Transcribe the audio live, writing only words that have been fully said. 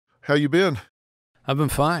How you been? I've been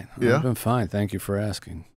fine. Yeah? I've been fine. Thank you for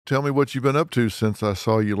asking. Tell me what you've been up to since I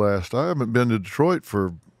saw you last. I haven't been to Detroit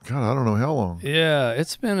for, God, I don't know how long. Yeah,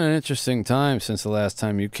 it's been an interesting time since the last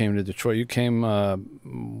time you came to Detroit. You came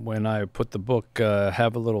when I put the book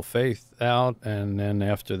Have a Little Faith out, and then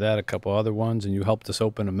after that a couple other ones, and you helped us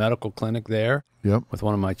open a medical clinic there. Yep. With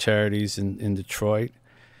one of my charities in Detroit.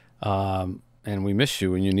 And we miss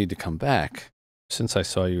you, and you need to come back. Since I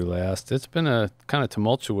saw you last, it's been a kind of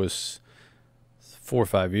tumultuous 4 or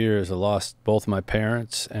 5 years. I lost both my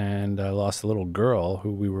parents, and I lost a little girl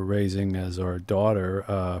who we were raising as our daughter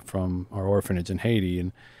from our orphanage in Haiti.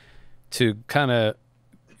 And to kind of,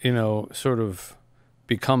 sort of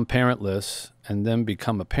become parentless and then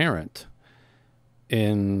become a parent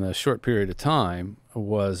in a short period of time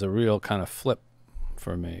was a real kind of flip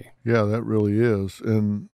for me. Yeah, that really is.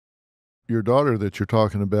 And your daughter that you're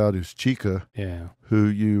talking about is Chica, Yeah. who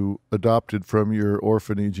you adopted from your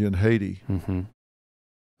orphanage in Haiti. Mm-hmm.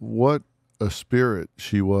 What a spirit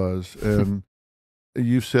she was. And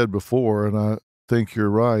you've said before, and I think you're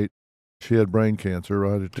right, she had brain cancer,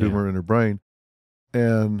 right? A tumor in her brain.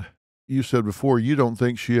 And you said before, you don't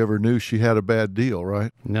think she ever knew she had a bad deal,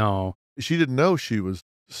 right? No. She didn't know she was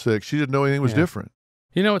sick. She didn't know anything was different.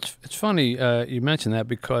 It's funny you mentioned that,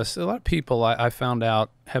 because a lot of people I found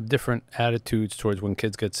out have different attitudes towards when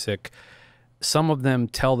kids get sick. Some of them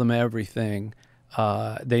tell them everything.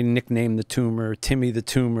 They nickname the tumor, Timmy the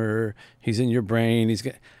tumor. He's in your brain.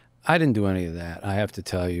 I didn't do any of that, I have to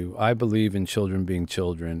tell you. I believe in children being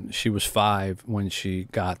children. She was 5 when she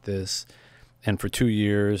got this. And for 2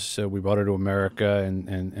 years, we brought her to America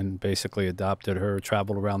and basically adopted her,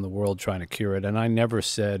 traveled around the world trying to cure it. And I never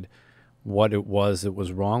said what it was that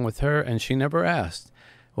was wrong with her, and she never asked.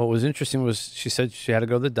 What was interesting was she said she had to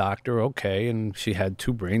go to the doctor, okay, and she had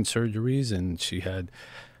 2 brain surgeries, and she had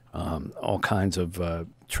all kinds of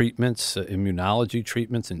treatments, immunology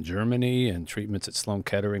treatments in Germany and treatments at Sloan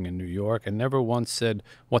Kettering in New York, and never once said,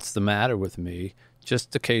 what's the matter with me?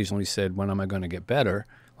 Just occasionally said, when am I going to get better,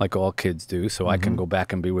 like all kids do, so I can go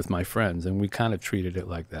back and be with my friends, and we kind of treated it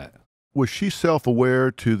like that. Was she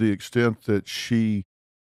self-aware to the extent that she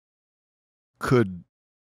could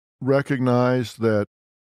recognize that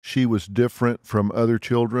she was different from other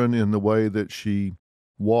children in the way that she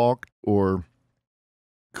walked or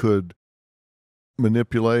could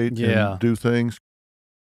manipulate and do things?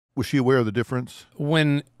 Was she aware of the difference?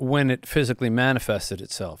 When it physically manifested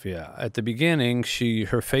itself, yeah. At the beginning,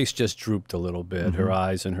 her face just drooped a little bit, her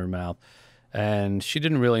eyes and her mouth, and she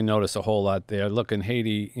didn't really notice a whole lot there. Look, in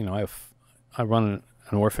Haiti, I run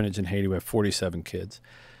an orphanage in Haiti. We have 47 kids.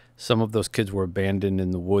 Some of those kids were abandoned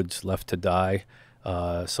in the woods, left to die.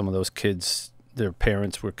 Some of those kids, their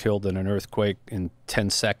parents were killed in an earthquake in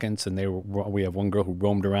 10 seconds, and we have one girl who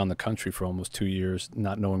roamed around the country for almost 2 years,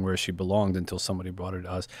 not knowing where she belonged until somebody brought her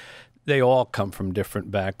to us. They all come from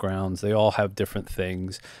different backgrounds. They all have different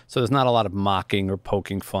things. So there's not a lot of mocking or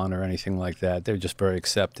poking fun or anything like that. They're just very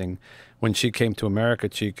accepting. When she came to America,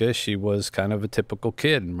 Chica, she was kind of a typical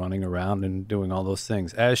kid and running around and doing all those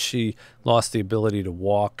things. As she lost the ability to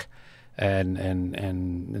walk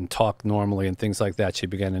and talk normally and things like that, she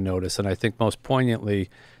began to notice. And I think most poignantly,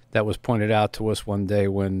 that was pointed out to us one day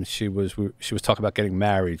when she was talking about getting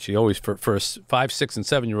married. She always, for 5, 6, and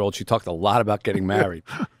 7-year-olds, she talked a lot about getting married.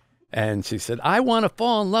 And she said, I want to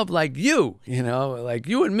fall in love like you, like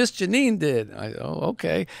you and Miss Janine did. I said, oh,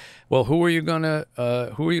 okay. Well, who are you gonna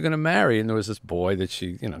marry? And there was this boy that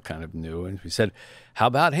she, kind of knew. And we said, how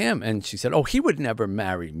about him? And she said, oh, he would never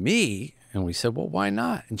marry me. And we said, well, why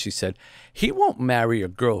not? And she said, he won't marry a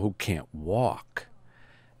girl who can't walk.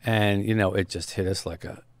 And, it just hit us like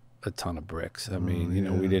a ton of bricks. I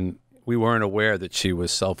mean, we weren't aware that she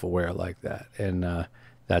was self-aware like that. And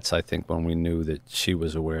that's, I think, when we knew that she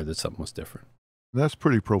was aware that something was different. That's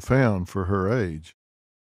pretty profound for her age.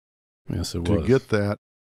 Yes, it was. To get that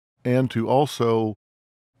and to also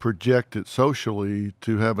project it socially,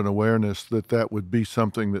 to have an awareness that that would be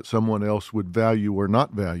something that someone else would value or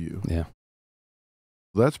not value. Yeah.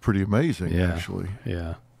 That's pretty amazing, actually.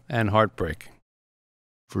 Yeah, and heartbreaking.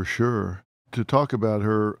 For sure. To talk about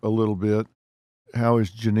her a little bit, how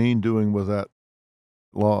is Janine doing with that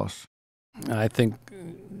loss? I think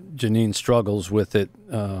Janine struggles with it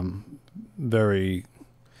very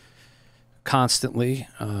constantly,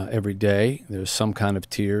 every day. There's some kind of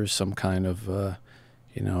tears, some kind of,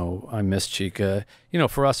 I miss Chica.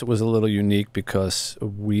 For us it was a little unique because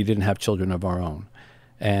we didn't have children of our own.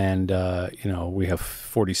 And, we have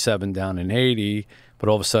 47 down in 80, but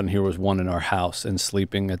all of a sudden here was one in our house and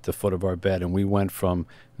sleeping at the foot of our bed. And we went from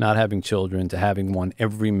not having children to having one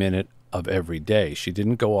every minute of every day. She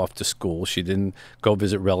didn't go off to school. She didn't go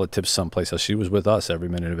visit relatives someplace else. She was with us every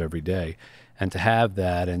minute of every day. And to have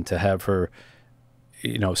that, and to have her,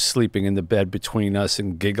 sleeping in the bed between us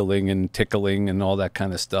and giggling and tickling and all that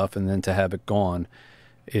kind of stuff, and then to have it gone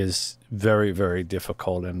is very, very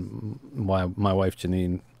difficult. And my wife,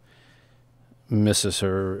 Janine, misses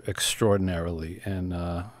her extraordinarily. And,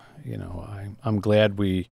 I'm glad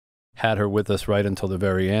we had her with us right until the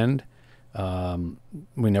very end.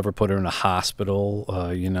 We never put her in a hospital,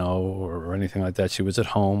 or anything like that. She was at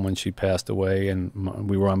home when she passed away, and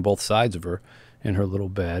we were on both sides of her in her little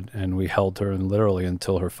bed, and we held her literally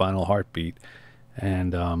until her final heartbeat.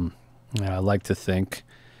 And I like to think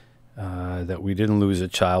that we didn't lose a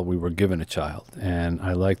child, we were given a child. And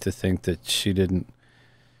I like to think that she didn't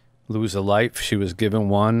lose a life, she was given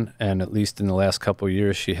one, and at least in the last couple of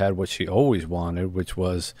years, she had what she always wanted, which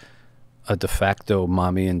was a de facto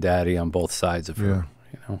mommy and daddy on both sides of her.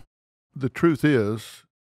 The truth is,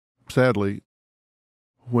 sadly,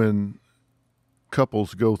 when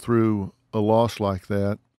couples go through a loss like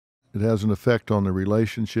that, it has an effect on the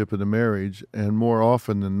relationship and the marriage, and more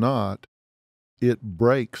often than not, it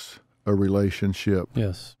breaks a relationship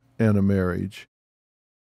and a marriage.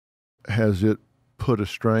 Has it put a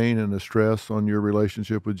strain and a stress on your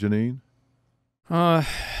relationship with Janine?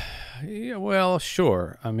 Yeah, well,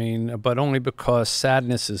 sure. I mean, but only because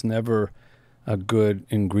sadness is never a good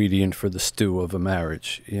ingredient for the stew of a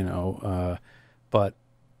marriage, but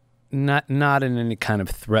not in any kind of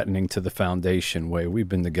threatening to the foundation way. We've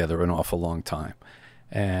been together an awful long time,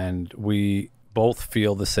 and we both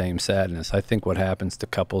feel the same sadness. I think what happens to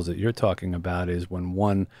couples that you're talking about is when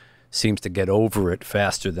one seems to get over it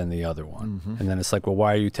faster than the other one. Mm-hmm. And then it's like, well,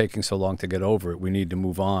 why are you taking so long to get over it? We need to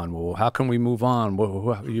move on. Well, how can we move on?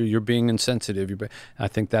 Well, you're being insensitive. I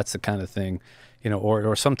think that's the kind of thing,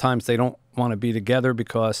 or sometimes they don't want to be together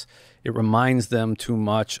because it reminds them too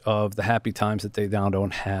much of the happy times that they now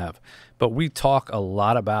don't have. But we talk a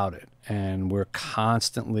lot about it, and we're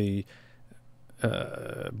constantly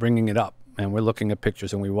bringing it up. And we're looking at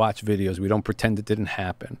pictures, and we watch videos. We don't pretend it didn't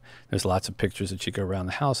happen. There's lots of pictures that she go around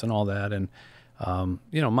the house and all that. And,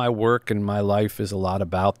 my work and my life is a lot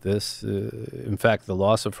about this. In fact, the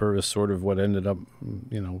loss of her is sort of what ended up,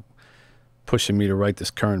 pushing me to write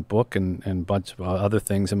this current book and a bunch of other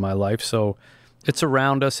things in my life. So it's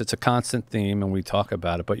around us. It's a constant theme, and we talk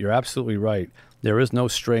about it. But you're absolutely right. There is no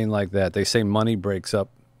strain like that. They say money breaks up,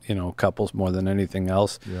 couples more than anything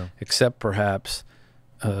else, except perhaps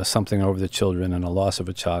something over the children, and a loss of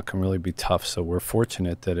a child can really be tough. So we're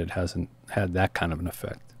fortunate that it hasn't had that kind of an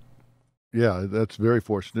effect. Yeah, that's very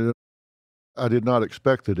fortunate. I did not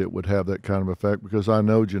expect that it would have that kind of effect because I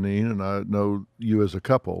know Janine and I know you as a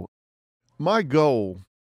couple. My goal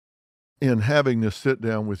in having this sit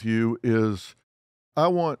down with you is I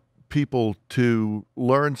want people to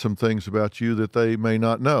learn some things about you that they may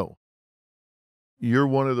not know. You're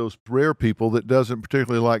one of those rare people that doesn't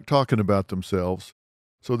particularly like talking about themselves.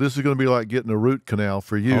 So this is going to be like getting a root canal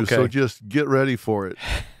for you. Okay. So just get ready for it.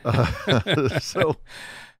 So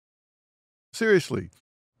seriously,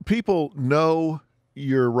 people know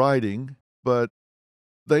you're writing, but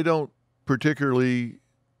they don't particularly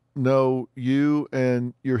know you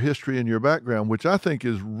and your history and your background, which I think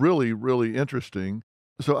is really, really interesting.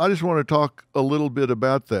 So I just want to talk a little bit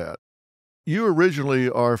about that. You originally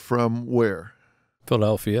are from where?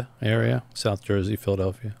 Philadelphia area, South Jersey,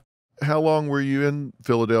 Philadelphia. How long were you in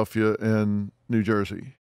Philadelphia and New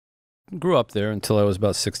Jersey? Grew up there until I was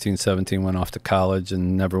about 16, 17, went off to college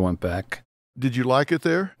and never went back. Did you like it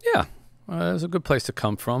there? Yeah. It was a good place to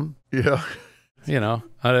come from. Yeah.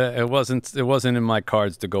 It wasn't in my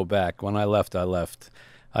cards to go back. When I left, I left.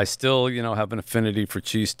 I still, have an affinity for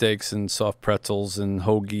cheesesteaks and soft pretzels and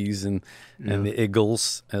hoagies and the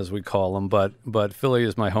Eagles, as we call them. But Philly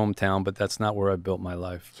is my hometown, but that's not where I built my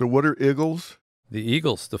life. So what are Eagles? The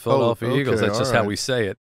Eagles, the Philadelphia Eagles. That's just how we say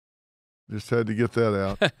it. Just had to get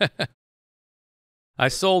that out. I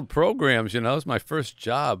sold programs, it was my first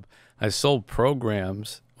job. I sold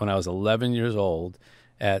programs when I was 11 years old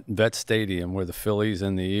at Vet Stadium where the Phillies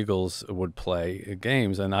and the Eagles would play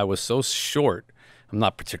games. And I was so short. I'm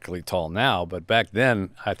not particularly tall now, but back then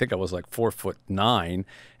I think I was like 4'9",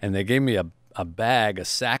 and they gave me a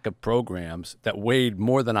sack of programs that weighed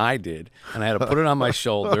more than I did, and I had to put it on my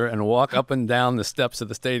shoulder and walk up and down the steps of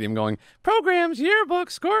the stadium going, programs,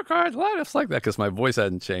 yearbooks, scorecards, stuff like that, because my voice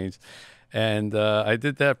hadn't changed. And I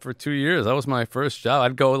did that for 2 years. That was my first job.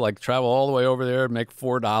 I'd go travel all the way over there, make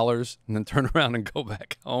 $4, and then turn around and go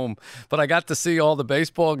back home. But I got to see all the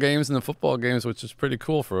baseball games and the football games, which is pretty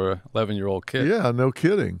cool for an 11-year-old kid. Yeah, no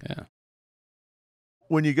kidding. Yeah.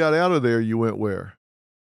 When you got out of there, you went where?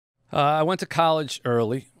 I went to college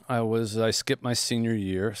early. I skipped my senior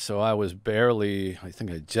year, so I was barely, I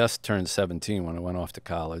think I just turned 17 when I went off to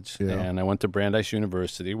college. Yeah. And I went to Brandeis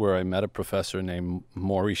University, where I met a professor named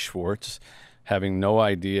Maury Schwartz, having no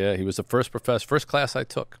idea. He was the first class I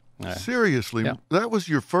took. Seriously? Yeah. That was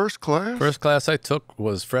your first class? First class I took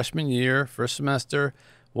was freshman year, first semester.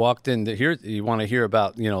 Walked in here. You want to hear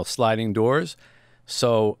about, sliding doors?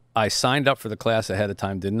 So I signed up for the class ahead of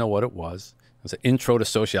time, didn't know what it was. It was an intro to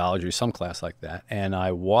sociology, some class like that. And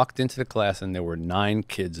I walked into the class, and there were 9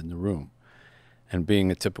 kids in the room. And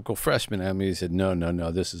being a typical freshman, he said, no,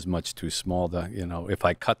 this is much too small. If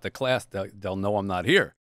I cut the class, they'll know I'm not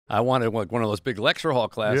here. I wanted like one of those big lecture hall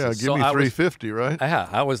classes. Yeah, give me $350, right? Yeah,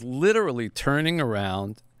 I was literally turning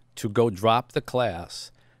around to go drop the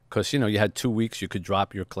class because, you had 2 weeks you could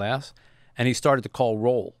drop your class. And he started to call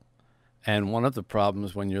roll. And one of the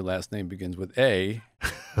problems when your last name begins with A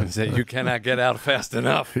is that you cannot get out fast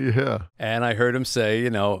enough. Yeah. And I heard him say,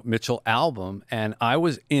 Mitch Albom, and I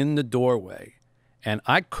was in the doorway. And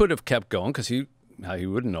I could have kept going because he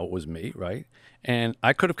wouldn't know it was me, right? And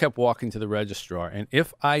I could have kept walking to the registrar. And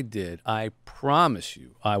if I did, I promise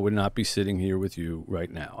you, I would not be sitting here with you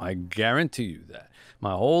right now. I guarantee you that.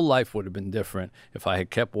 My whole life would have been different if I had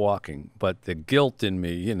kept walking. But the guilt in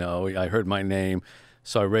me, I heard my name.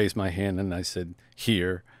 So I raised my hand and I said,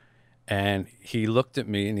 here. And he looked at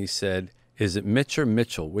me and he said, is it Mitch or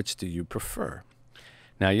Mitchell? Which do you prefer?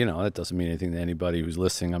 Now, that doesn't mean anything to anybody who's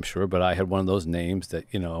listening, I'm sure, but I had one of those names that,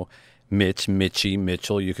 Mitch, Mitchie,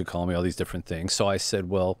 Mitchell, you could call me all these different things. So I said,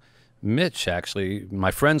 well, Mitch, actually,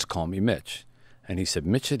 my friends call me Mitch. And he said,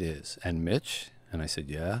 Mitch it is. And Mitch? And I said,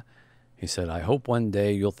 yeah. He said, I hope one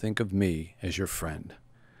day you'll think of me as your friend.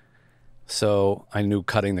 So I knew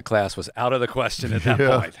cutting the class was out of the question at that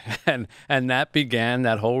point. And that began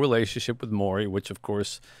that whole relationship with Maury, which, of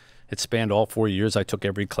course, it spanned all 4 years. I took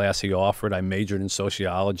every class he offered. I majored in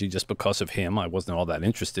sociology just because of him. I wasn't all that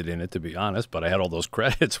interested in it, to be honest, but I had all those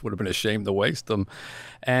credits. Would have been ashamed to waste them.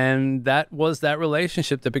 And that was that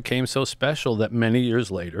relationship that became so special that many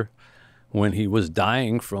years later, when he was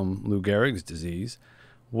dying from Lou Gehrig's disease,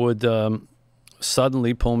 would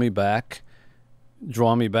suddenly pull me back,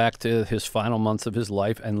 draw me back to his final months of his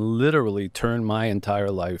life, and literally turn my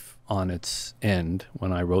entire life on its end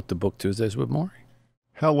when I wrote the book Tuesdays with Maury.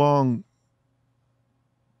 How long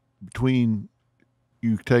between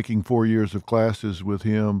you taking 4 years of classes with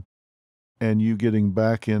him and you getting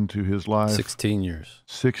back into his life? 16 years.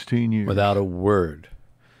 16 years. Without a word.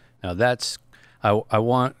 Now that's, I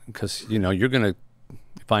want, because, you're going to,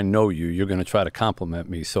 if I know you, you're going to try to compliment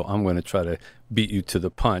me, so I'm going to try to beat you to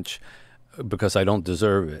the punch, because I don't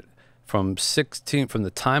deserve it. From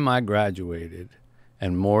the time I graduated,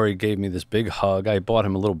 and Maury gave me this big hug. I bought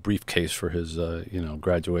him a little briefcase for his,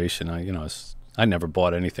 graduation. I never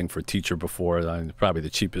bought anything for a teacher before. Probably the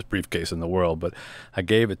cheapest briefcase in the world, but I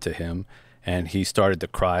gave it to him, and he started to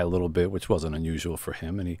cry a little bit, which wasn't unusual for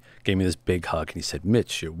him. And he gave me this big hug, and he said,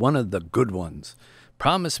 Mitch, you're one of the good ones.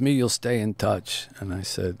 Promise me you'll stay in touch. And I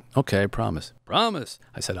said, okay, I promise. Promise.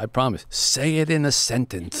 I said, I promise. Say it in a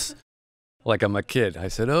sentence. Like I'm a kid. I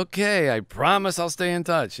said, okay, I promise I'll stay in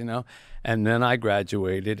touch, And then I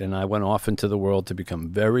graduated, and I went off into the world to become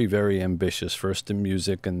very, very ambitious, first in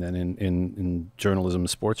music and then in journalism and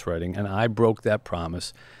sports writing. And I broke that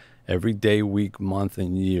promise every day, week, month,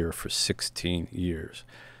 and year for 16 years.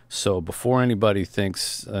 So before anybody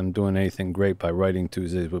thinks I'm doing anything great by writing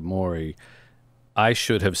Tuesdays with Maury, I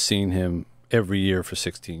should have seen him every year for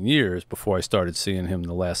 16 years before I started seeing him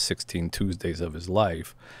the last 16 Tuesdays of his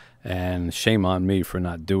life. And shame on me for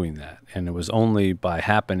not doing that. And it was only by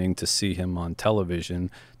happening to see him on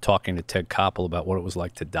television talking to Ted Koppel about what it was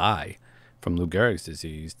like to die from Lou Gehrig's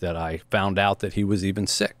disease that I found out that he was even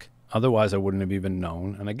sick. Otherwise, I wouldn't have even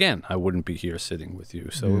known. And again, I wouldn't be here sitting with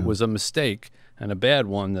you. So It was a mistake and a bad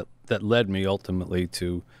one that led me ultimately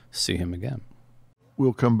to see him again.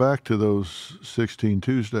 We'll come back to those 16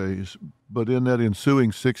 Tuesdays, but in that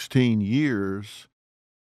ensuing 16 years,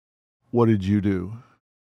 what did you do?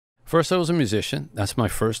 First, I was a musician. That's my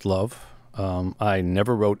first love. I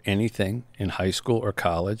never wrote anything in high school or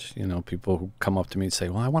college. People who come up to me and say,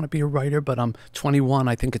 well, I want to be a writer, but I'm 21.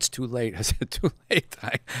 I think it's too late. I said, too late?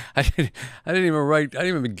 I didn't even write. I didn't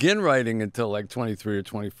even begin writing until like 23 or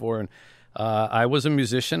 24. And I was a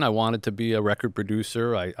musician. I wanted to be a record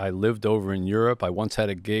producer. I lived over in Europe. I once had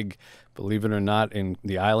a gig, believe it or not, in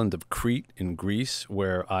the island of Crete in Greece,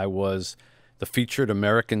 where I was the featured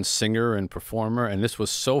American singer and performer, and this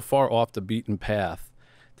was so far off the beaten path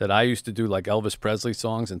that I used to do like Elvis Presley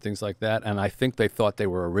songs and things like that, and I think they thought they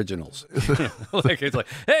were originals. It's like,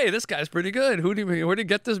 hey, this guy's pretty good. Where'd he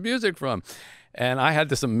get this music from? And I had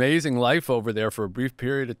this amazing life over there for a brief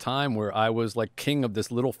period of time where I was like king of this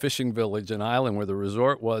little fishing village and island where the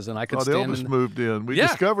resort was, and I could stand. Elvis moved in. We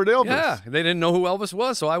discovered Elvis. Yeah, they didn't know who Elvis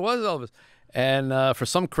was, so I was Elvis. And for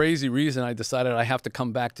some crazy reason, I decided I have to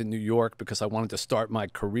come back to New York because I wanted to start my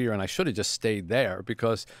career, and I should have just stayed there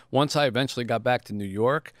because once I eventually got back to New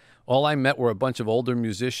York, all I met were a bunch of older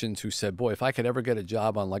musicians who said, boy, if I could ever get a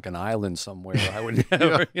job on like an island somewhere, I would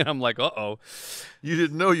never. You know, I'm like, uh-oh. You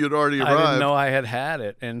didn't know you'd already arrived. I didn't know I had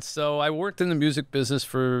it. And so I worked in the music business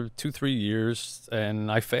for 2-3 years,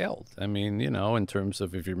 and I failed. I mean, you know, in terms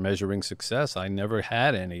of if you're measuring success, I never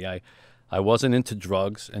had any. I wasn't into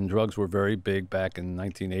drugs, and drugs were very big back in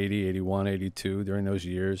 1980, 81, 82, during those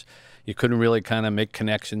years. You couldn't really kind of make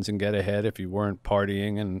connections and get ahead if you weren't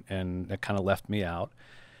partying, and that kind of left me out.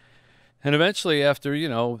 And eventually, after, you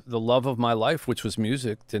know, the love of my life, which was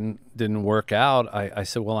music, didn't work out, I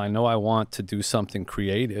said, well, I know I want to do something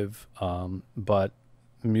creative, but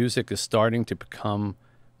music is starting to become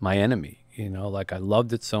my enemy. You know, like I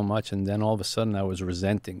loved it so much, and then all of a sudden I was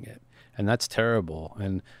resenting it, and that's terrible.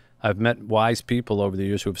 And I've met wise people over the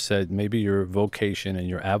years who have said maybe your vocation and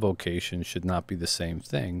your avocation should not be the same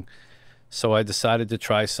thing. So I decided to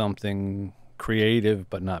try something creative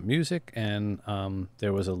but not music, and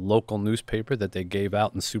there was a local newspaper that they gave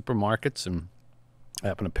out in supermarkets, and I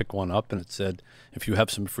happened to pick one up, and it said, if you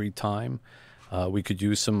have some free time, we could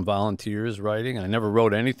use some volunteers writing. And I never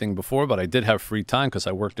wrote anything before, but I did have free time because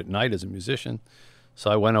I worked at night as a musician.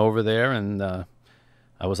 So I went over there, and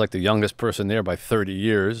I was like the youngest person there by 30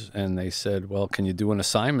 years, and they said, well, can you do an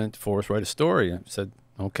assignment for us, write a story? I said,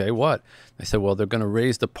 okay, what? They said, well, they're going to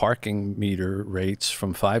raise the parking meter rates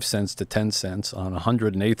from 5 cents to 10 cents on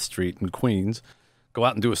 108th Street in Queens. Go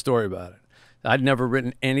out and do a story about it. I'd never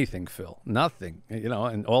written anything, Phil, nothing, you know,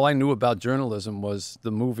 and all I knew about journalism was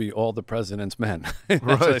the movie All the President's Men.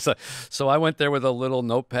 Right. So I went there with a little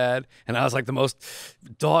notepad, and I was like the most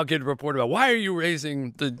dogged reporter about, why are you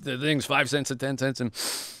raising the things 5 cents to 10 cents? And,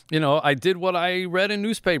 you know, I did what I read in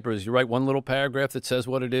newspapers. You write one little paragraph that says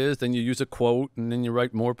what it is, then you use a quote, and then you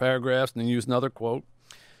write more paragraphs, and then you use another quote.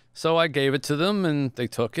 So I gave it to them, and they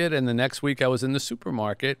took it, and the next week I was in the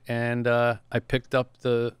supermarket, and I picked up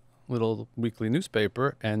the little weekly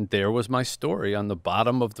newspaper, and there was my story on the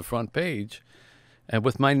bottom of the front page and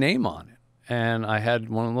with my name on it. And I had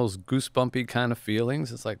one of those goosebumpy kind of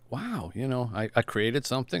feelings. It's like, wow, you know, I created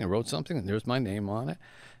something, I wrote something, and there's my name on it.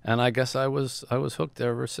 And I guess I was hooked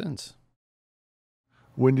ever since.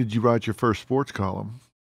 When did you write your first sports column?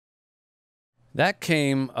 That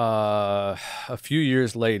came a few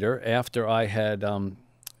years later after I had,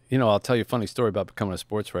 you know, I'll tell you a funny story about becoming a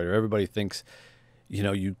sports writer. Everybody thinks, you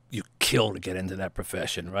know, you kill to get into that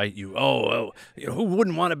profession, right? You know, who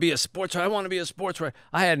wouldn't want to be a sports writer? I want to be a sports writer.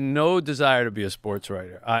 I had no desire to be a sports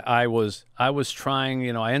writer. I was trying,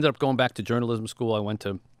 you know, I ended up going back to journalism school. I went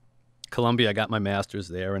to Columbia. I got my master's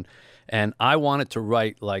there, and I wanted to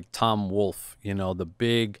write like Tom Wolfe, you know, the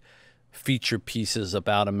big feature pieces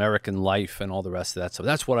about American life and all the rest of that. So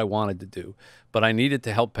that's what I wanted to do. But I needed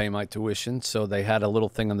to help pay my tuition, so they had a little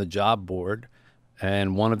thing on the job board.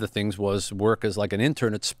 And one of the things was work as like an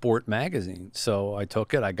intern at Sport magazine. So I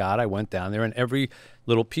took it, I went down there, and every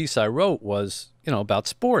little piece I wrote was, you know, about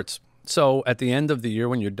sports. So at the end of the year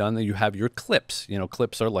when you're done, you have your clips. You know,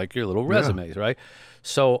 clips are like your little resumes, right?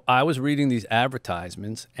 So I was reading these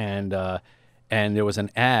advertisements, and there was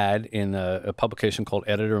an ad in a publication called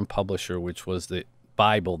Editor and Publisher, which was the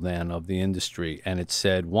Bible then of the industry, and it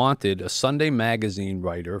said, wanted a Sunday magazine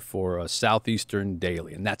writer for a Southeastern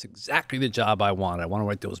daily. And that's exactly the job I wanted. I want to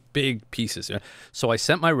write those big pieces. So I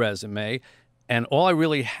sent my resume, and all I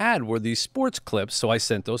really had were these sports clips, so I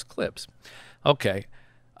sent those clips. Okay,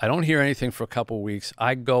 I don't hear anything for a couple of weeks.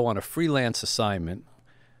 I go on a freelance assignment.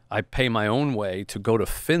 I pay my own way to go to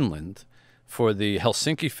Finland for the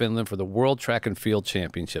Helsinki, Finland, for the World Track and Field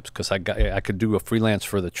Championships, because I could do a freelance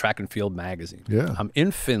for the Track and Field magazine. Yeah. I'm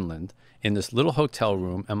in Finland in this little hotel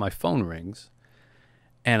room, and my phone rings,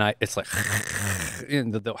 and it's like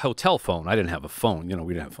in the hotel phone. I didn't have a phone, you know,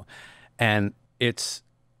 we didn't have a phone, and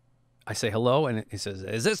I say hello, and he says,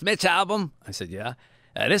 "Is this Mitch Albom?" I said, "Yeah."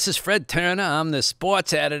 This is Fred Turner. I'm the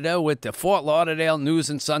sports editor with the Fort Lauderdale News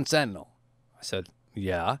and Sun Sentinel. I said,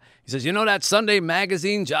 yeah. He says, you know that Sunday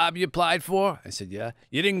magazine job you applied for? I said, yeah.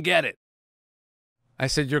 You didn't get it. I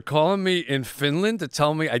said, you're calling me in Finland to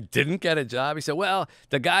tell me I didn't get a job? He said, well,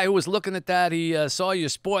 the guy who was looking at that, he saw your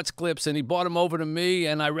sports clips, and he brought them over to me,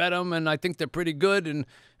 and I read them, and I think they're pretty good, and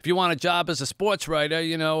if you want a job as a sports writer,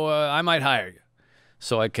 you know, I might hire you.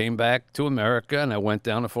 So I came back to America, and I went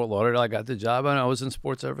down to Fort Lauderdale. I got the job, and I was in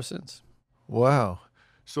sports ever since. Wow.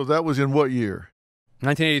 So that was in what year?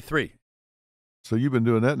 1983. So you've been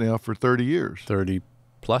doing that now for 30 years. 30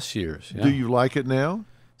 plus years. Yeah. Do you like it now?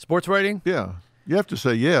 Sports writing? Yeah. You have to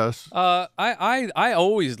say yes. I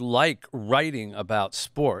always like writing about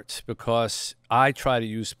sports because I try to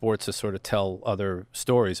use sports to sort of tell other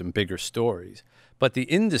stories and bigger stories. But the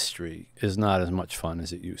industry is not as much fun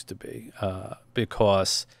as it used to be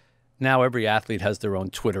because now every athlete has their own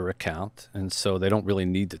Twitter account, and so they don't really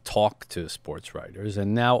need to talk to sports writers.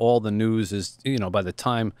 And now all the news is, by the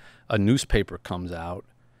time a newspaper comes out,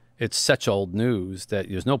 it's such old news that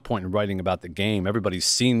there's no point in writing about the game. Everybody's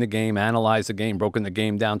seen the game, analyzed the game, broken the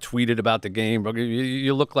game down, tweeted about the game.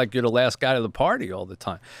 You look like you're the last guy to the party all the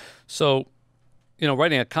time. So,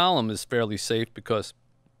 writing a column is fairly safe because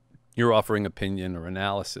you're offering opinion or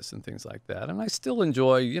analysis and things like that. And I still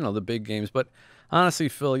enjoy, the big games. But honestly,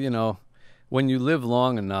 Phil, when you live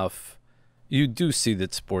long enough, you do see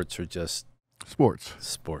that sports are just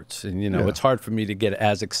sports. And, it's hard for me to get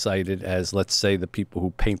as excited as, let's say, the people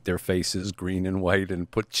who paint their faces green and white and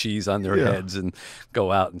put cheese on their heads and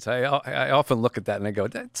go out and say, I often look at that and I go,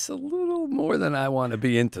 that's a little more than I want to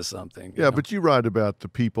be into something. Yeah, but you write about the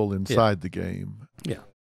people inside the game. Yeah.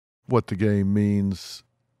 What the game means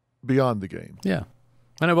beyond the game. Yeah.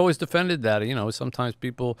 And I've always defended that. Sometimes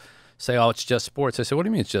people say, oh, it's just sports. I say, what do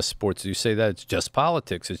you mean it's just sports? You say that it's just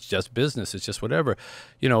politics, it's just business, it's just whatever.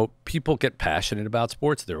 People get passionate about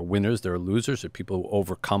sports. There are winners, there are losers, there are people who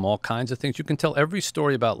overcome all kinds of things. You can tell every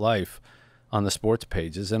story about life on the sports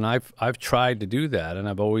pages, and I've tried to do that, and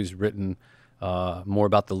I've always written more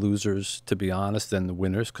about the losers, to be honest, than the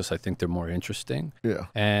winners, because I think they're more interesting. Yeah.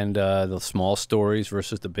 And the small stories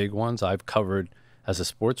versus the big ones. I've covered, as a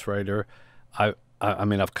sports writer,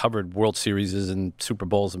 I've covered World Series and Super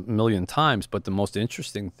Bowls a million times, but the most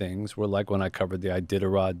interesting things were like when I covered the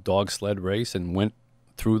Iditarod dog sled race and went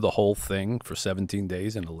through the whole thing for 17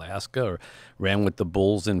 days in Alaska, or ran with the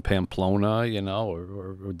bulls in Pamplona,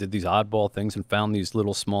 or did these oddball things and found these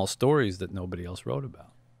little small stories that nobody else wrote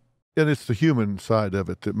about. And it's the human side of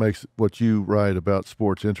it that makes what you write about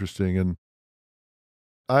sports interesting. And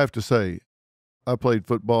I have to say, I played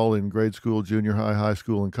football in grade school, junior high, high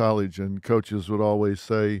school, and college, and coaches would always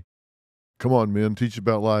say, come on, men, teach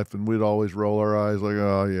about life. And we'd always roll our eyes like,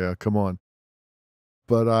 oh, yeah, come on.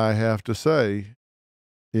 But I have to say,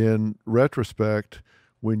 in retrospect,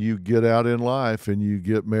 when you get out in life and you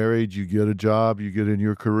get married, you get a job, you get in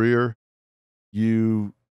your career,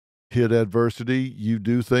 you hit adversity, you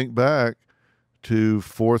do think back to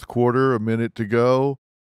fourth quarter, a minute to go.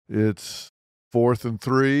 It's 4th and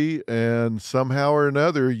 3, and somehow or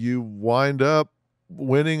another you wind up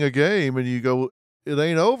winning a game, and you go, it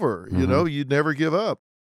ain't over. Mm-hmm. You never give up.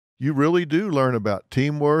 You really do learn about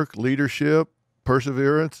teamwork, leadership,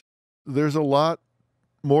 perseverance. There's a lot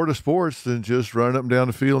more to sports than just running up and down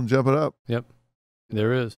the field and jumping up. Yep,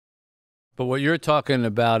 there is. But what you're talking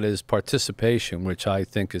about is participation, which I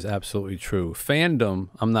think is absolutely true. Fandom,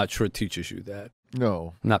 I'm not sure teaches you that.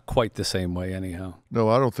 No. Not quite the same way anyhow. No,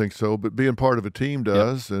 I don't think so. But being part of a team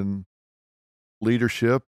does, and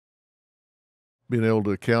leadership, being able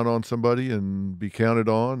to count on somebody and be counted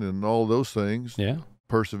on and all those things. Yeah.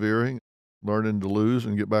 Persevering, learning to lose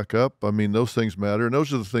and get back up. I mean, those things matter. And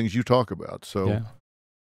those are the things you talk about. So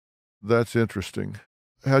that's interesting.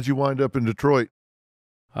 How'd you wind up in Detroit?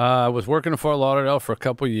 I was working in Fort Lauderdale for a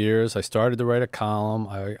couple of years. I started to write a column.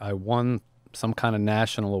 I won some kind of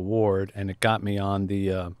national award, and it got me on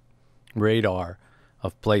the radar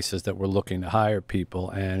of places that were looking to hire people.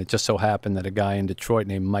 And it just so happened that a guy in Detroit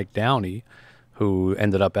named Mike Downey, who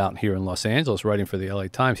ended up out here in Los Angeles writing for the LA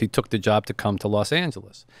Times, he took the job to come to Los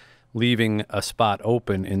Angeles, leaving a spot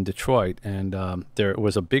open in Detroit. And there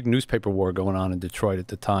was a big newspaper war going on in Detroit at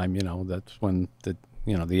the time. That's when the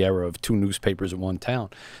era of 2 newspapers in one town.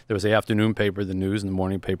 There was the afternoon paper, the News, and the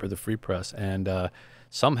morning paper, the Free Press. And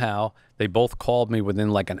somehow they both called me within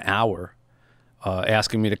like an hour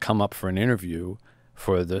asking me to come up for an interview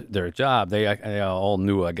for their job. They all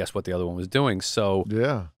knew, I guess, what the other one was doing. So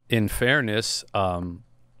in fairness,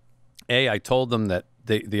 A, I told them that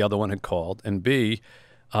the other one had called, and B,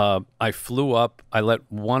 I flew up. I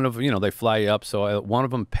let one of, they fly you up, so I let one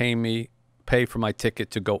of them pay for my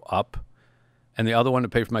ticket to go up, and the other one to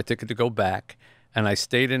pay for my ticket to go back. And I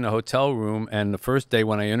stayed in a hotel room, and the first day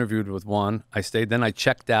when I interviewed with one, I stayed. Then I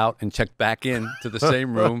checked out and checked back in to the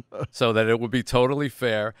same room so that it would be totally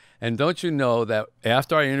fair. And don't you know that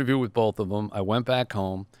after I interviewed with both of them, I went back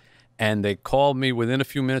home, and they called me within a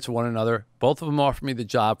few minutes of one another. Both of them offered me the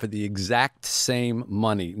job for the exact same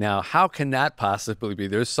money. Now, how can that possibly be?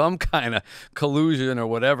 There's some kind of collusion or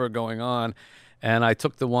whatever going on. And I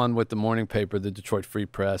took the one with the morning paper, the Detroit Free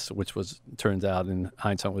Press, which turns out in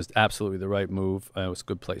hindsight was absolutely the right move. It was a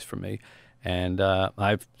good place for me. And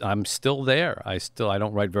I'm still there. I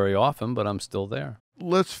don't write very often, but I'm still there.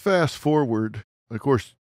 Let's fast forward. Of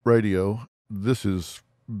course, radio, this has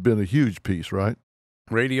been a huge piece, right?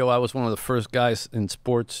 Radio, I was one of the first guys in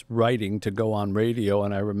sports writing to go on radio,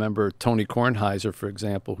 and I remember Tony Kornheiser, for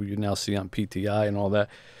example, who you now see on PTI and all that,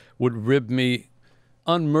 would rib me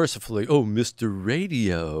unmercifully. Oh, Mr.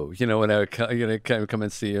 Radio, when I would come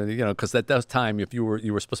and see you, because at that time, if you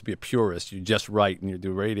were supposed to be a purist, you just write and you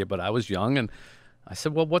do radio. But I was young, and I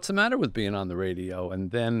said, well, what's the matter with being on the radio?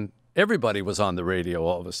 And then everybody was on the radio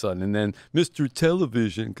all of a sudden. And then Mr.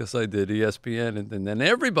 Television, because I did ESPN, and then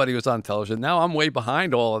everybody was on television. Now I'm way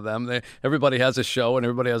behind all of them. Everybody has a show, and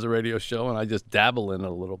everybody has a radio show, and I just dabble in it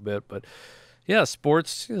a little bit. But yeah,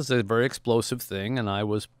 sports is a very explosive thing, and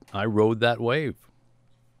I rode that wave.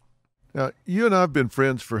 Now, you and I have been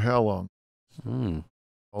friends for how long?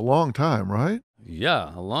 A long time, right?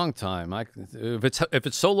 Yeah, a long time. If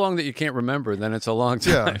it's so long that you can't remember, then it's a long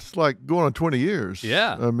time. Yeah, it's like going on 20 years.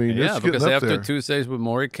 Yeah. I mean, yeah, it's because getting up After there. Tuesdays with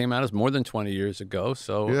Maury came out as more than 20 years ago.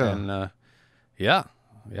 So, Yeah. and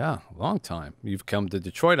long time. You've come to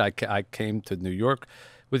Detroit. I came to New York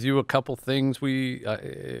with you a couple things.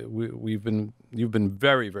 You've been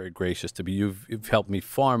very, very gracious to me. You've helped me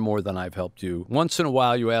far more than I've helped you. Once in a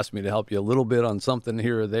while, you asked me to help you a little bit on something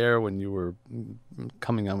here or there when you were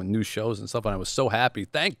coming on with new shows and stuff, and I was so happy.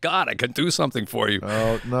 Thank God I could do something for you.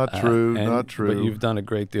 Oh, not true, not true. But you've done a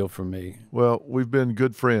great deal for me. Well, we've been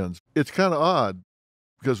good friends. It's kind of odd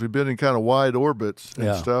because we've been in kind of wide orbits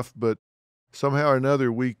and stuff, but somehow or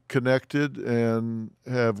another we connected and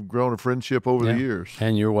have grown a friendship over the years.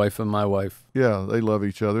 And your wife and my wife. Yeah, they love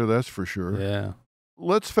each other, that's for sure. Yeah.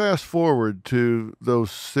 Let's fast forward to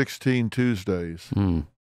those 16 Tuesdays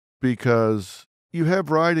because you have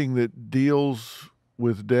writing that deals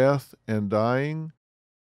with death and dying,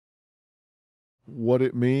 what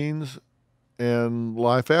it means, and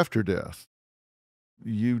life after death.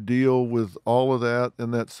 You deal with all of that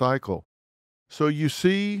in that cycle. So you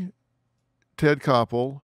see Ted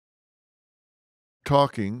Koppel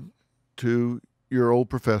talking to your old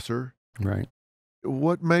professor. Right.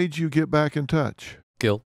 What made you get back in touch?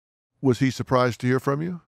 Guilt. Was he surprised to hear from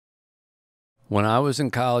you? When I was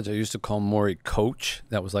in college, I used to call Maury Coach.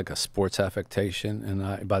 That was like a sports affectation.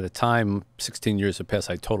 And by the time 16 years had passed,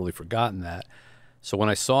 I'd totally forgotten that. So when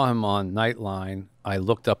I saw him on Nightline, I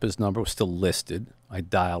looked up his number. It was still listed. I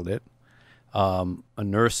dialed it. A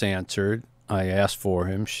nurse answered. I asked for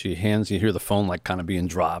him. She hands, you hear the phone like kind of being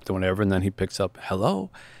dropped or whatever, and then he picks up,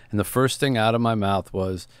 hello. And the first thing out of my mouth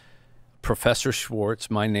was, Professor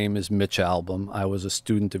Schwartz, my name is Mitch Albom. I was a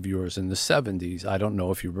student of yours in the 70s. I don't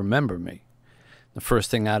know if you remember me. The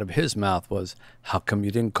first thing out of his mouth was, how come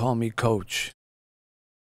you didn't call me Coach?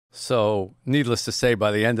 So needless to say,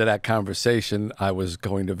 by the end of that conversation, I was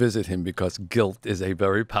going to visit him because guilt is a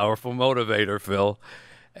very powerful motivator, Phil.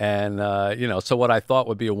 And, so what I thought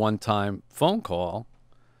would be a one-time phone call,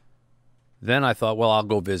 then I thought, well, I'll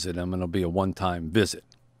go visit him, and it'll be a one-time visit.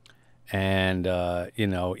 And,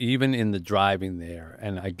 even in the driving there,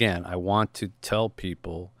 and again, I want to tell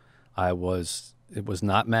people it was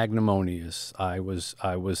not magnanimous. I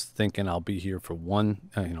was thinking I'll be here for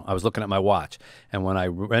I was looking at my watch. And when I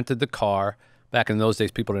rented the car, back in those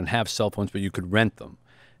days, people didn't have cell phones, but you could rent them.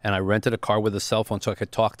 And I rented a car with a cell phone so I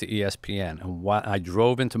could talk to ESPN. And I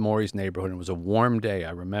drove into Maury's neighborhood, and it was a warm day, I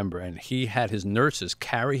remember. And he had his nurses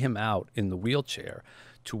carry him out in the wheelchair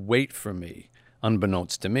to wait for me,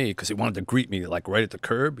 unbeknownst to me, because he wanted to greet me like right at the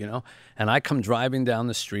curb, And I come driving down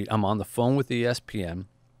the street. I'm on the phone with ESPN,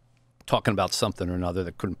 talking about something or another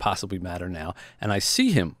that couldn't possibly matter now. And I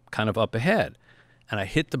see him kind of up ahead, and I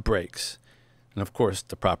hit the brakes. And, of course,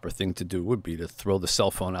 the proper thing to do would be to throw the cell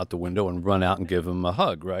phone out the window and run out and give him a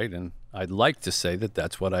hug, right? And I'd like to say that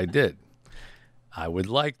that's what I did. I would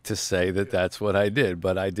like to say that that's what I did,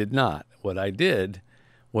 but I did not. What I did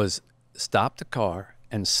was stop the car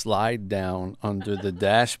and slide down under the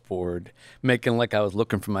dashboard, making like I was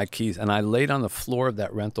looking for my keys. And I laid on the floor of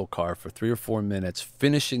that rental car for 3 or 4 minutes,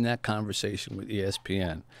 finishing that conversation with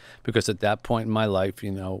ESPN. Because at that point in my life,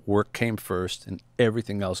 work came first and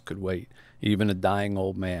everything else could wait, even a dying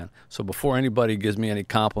old man. So before anybody gives me any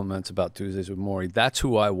compliments about Tuesdays with Maury, that's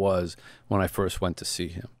who I was when I first went to see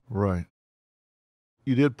him. Right.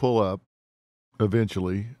 You did pull up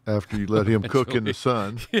eventually after you let him cook in the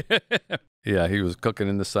sun. Yeah, he was cooking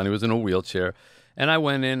in the sun. He was in a wheelchair. And I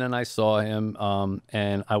went in and I saw him,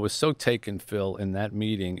 and I was so taken, Phil, in that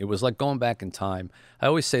meeting. It was like going back in time. I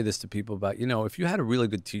always say this to people about, if you had a really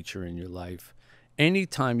good teacher in your life,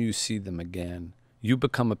 anytime you see them again, You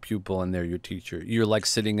become a pupil and they're your teacher. You're like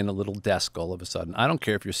sitting in a little desk all of a sudden. I don't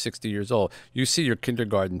care if you're 60 years old. You see your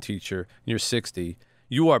kindergarten teacher, you're 60.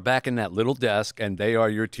 You are back in that little desk and they are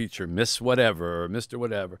your teacher, Miss whatever or Mr.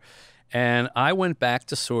 whatever. And I went back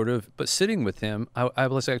to sort of, but sitting with him, I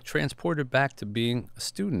was like transported back to being a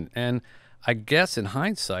student. And I guess in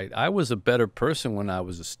hindsight, I was a better person when I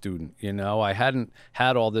was a student. You know, I hadn't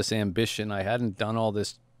had all this ambition. I hadn't done all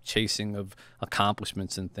this chasing of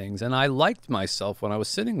accomplishments and things. And I liked myself when I was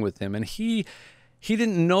sitting with him. And he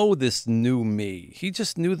didn't know this new me. He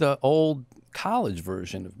just knew the old college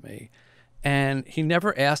version of me. And he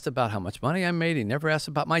never asked about how much money I made. He never asked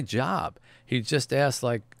about my job. He just asked,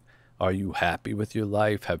 like, are you happy with your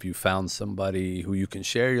life? Have you found somebody who you can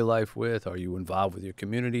share your life with? Are you involved with your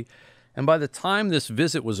community? And by the time this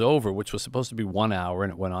visit was over, which was supposed to be 1 hour,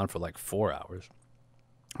 and it went on for like 4 hours,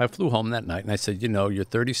 I flew home that night and I said, you know, you're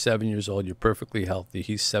 37 years old, you're perfectly healthy.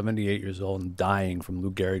 He's 78 years old and dying from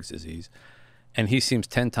Lou Gehrig's disease. And he seems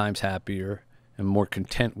 10 times happier and more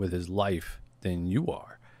content with his life than you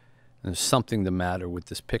are. And there's something the matter with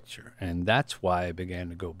this picture. And that's why I began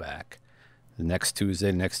to go back. The next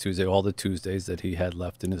Tuesday, all the Tuesdays that he had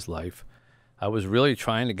left in his life, I was really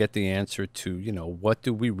trying to get the answer to, you know, what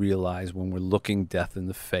do we realize when we're looking death in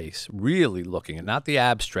the face? Really looking at, not the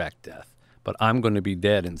abstract death, but I'm going to be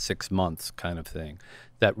dead in 6 months kind of thing.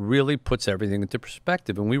 That really puts everything into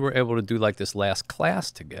perspective. And we were able to do like this last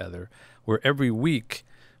class together where every week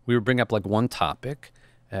we would bring up like one topic,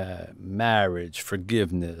 marriage,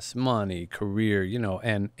 forgiveness, money, career, you know,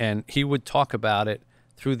 and he would talk about it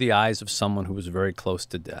through the eyes of someone who was very close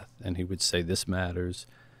to death. And he would say, this matters,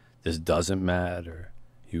 this doesn't matter.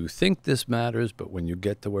 You think this matters, but when you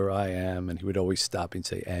get to where I am, and he would always stop and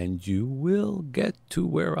say, and you will get to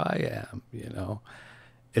where I am, you know,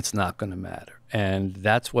 it's not going to matter. And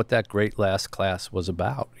that's what that great last class was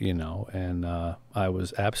about, you know, and I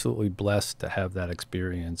was absolutely blessed to have that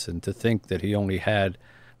experience and to think that he only had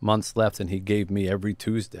months left and he gave me every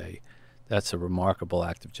Tuesday. That's a remarkable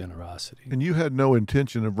act of generosity. And you had no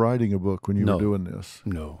intention of writing a book when you were doing this?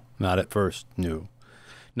 No, not at first,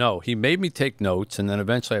 No, he made me take notes, and then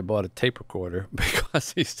eventually I bought a tape recorder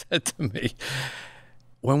because he said to me,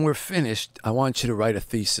 when we're finished, I want you to write a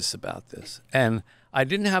thesis about this. And I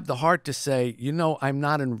didn't have the heart to say, you know, I'm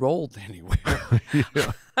not enrolled anywhere.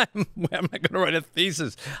 Where am I going to write a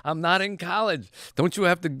thesis? I'm not in college. Don't you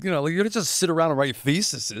have to, you know, you don't just sit around and write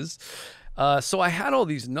theses. So I had all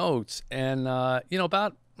these notes, and, you know,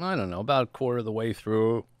 about a quarter of the way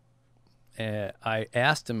through, I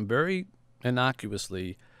asked him very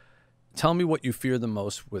innocuously, tell me what you fear the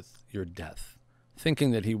most with your death, thinking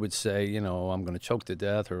that he would say, you know, I'm going to choke to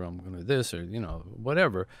death, or I'm going to this, or, you know,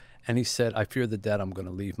 whatever. And he said, I fear the death I'm going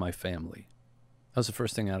to leave my family. That was the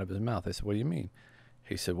first thing out of his mouth. I said, what do you mean?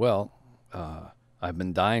 He said, well, I've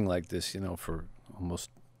been dying like this, you know, for almost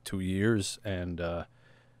 2 years, and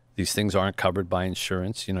these things aren't covered by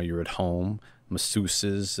insurance. You know, you're at home,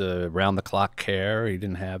 masseuses, round-the-clock care. He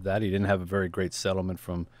didn't have that. He didn't have a very great settlement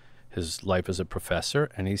from his life as a professor.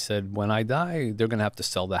 And he said, when I die, they're going to have to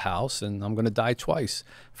sell the house, and I'm going to die twice.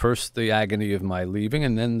 First, the agony of my leaving,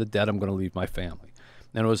 and then the debt I'm going to leave my family.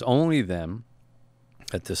 And it was only then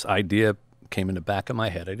that this idea came in the back of my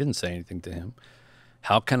head. I didn't say anything to him.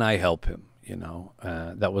 How can I help him? You know,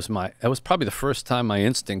 that was probably the first time my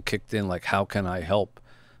instinct kicked in, like, how can I help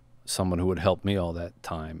someone who would help me all that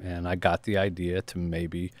time? And I got the idea to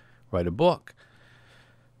maybe write a book.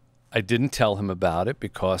 I didn't tell him about it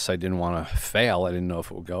because I didn't want to fail. I didn't know if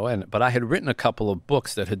it would go. But I had written a couple of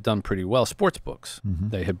books that had done pretty well, sports books. Mm-hmm.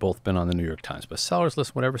 They had both been on the New York Times bestsellers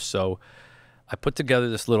list, whatever. So I put together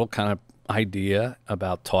this little kind of idea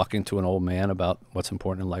about talking to an old man about what's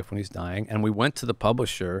important in life when he's dying. And we went to the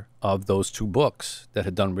publisher of those 2 books that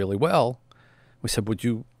had done really well. We said, would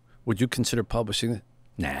you consider publishing it?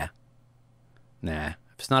 Nah.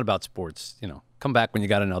 If it's not about sports, you know, come back when you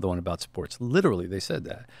got another one about sports. Literally, they said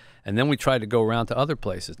that. And then we tried to go around to other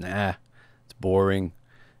places. Nah, it's boring.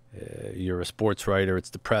 You're a sports writer.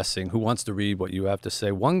 It's depressing. Who wants to read what you have to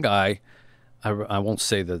say? One guy, I won't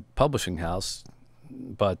say the publishing house,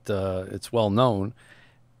 but it's well known.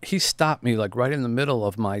 He stopped me like right in the middle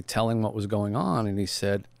of my telling what was going on, and he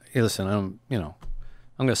said, "Hey, listen, I'm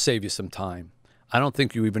going to save you some time. I don't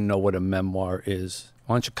think you even know what a memoir is.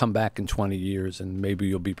 Why don't you come back in 20 years and maybe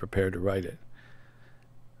you'll be prepared to write it?"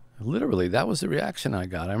 Literally, that was the reaction I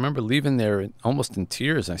got. I remember leaving there almost in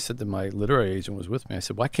tears. I said to my literary agent was with me, I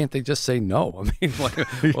said, why can't they just say no? I mean,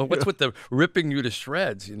 well, what's with the ripping you to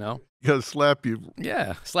shreds, you know? You got to slap you.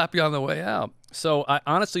 Yeah, slap you on the way out. So I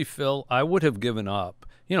honestly, Phil, I would have given up.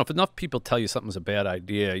 You know, if enough people tell you something's a bad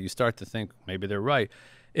idea, you start to think maybe they're right.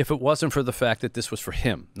 if it wasn't for the fact that this was for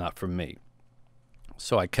him, not for me.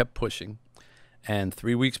 So I kept pushing. And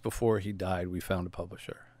 3 weeks before he died, we found a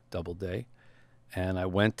publisher, Doubleday. And I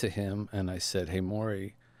went to him and I said, hey,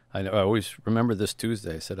 Maury, I always remember this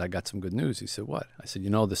Tuesday. I said, I got some good news. He said, what? I said, you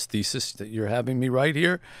know this thesis that you're having me write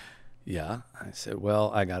here? Yeah. I said,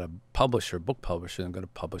 well, I got a publisher, book publisher, and I'm going to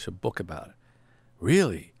publish a book about it.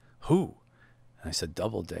 Really? Who? And I said,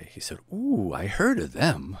 Doubleday. He said, ooh, I heard of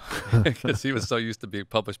them. Because he was so used to being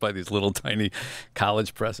published by these little tiny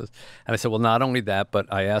college presses. And I said, well, not only that,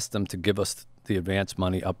 but I asked them to give us the advance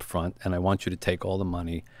money up front, and I want you to take all the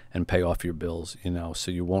money and pay off your bills, you know,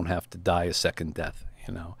 so you won't have to die a second death,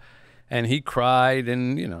 you know. And he cried,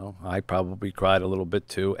 and, you know, I probably cried a little bit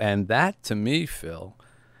too. And that, to me, Phil,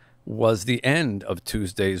 was the end of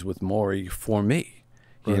Tuesdays with Maury for me.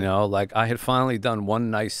 You know, like I had finally done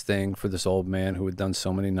one nice thing for this old man who had done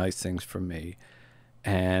so many nice things for me.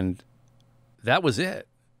 And that was it.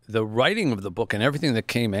 The writing of the book and everything that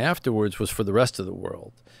came afterwards was for the rest of the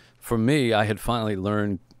world. For me, I had finally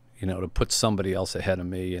learned, you know, to put somebody else ahead of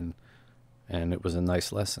me, and it was a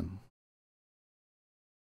nice lesson.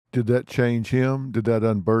 Did that change him? Did that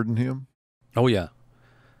unburden him? Oh, yeah.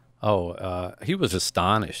 Oh, he was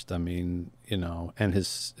astonished. I mean, you know, and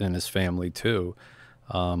his family too.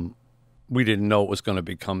 We didn't know it was going to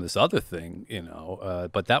become this other thing, you know,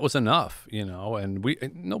 but that was enough, you know, and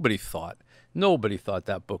nobody thought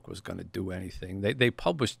that book was going to do anything. They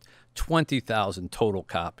published 20,000 total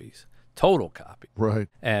copies. Right.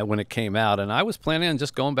 And when it came out, and I was planning on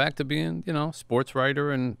just going back to being, you know, sports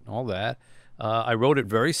writer and all that. I wrote it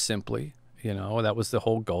very simply, you know, that was the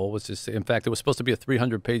whole goal, was just, in fact, it was supposed to be a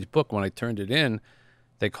 300-page book. When I turned it in,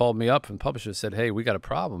 they called me up and publisher said, hey, we got a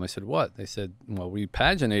problem. I said, what? They said, well, we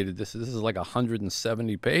paginated this. This is like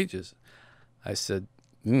 170 pages. I said,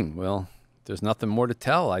 well, there's nothing more to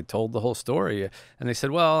tell. I told the whole story. And they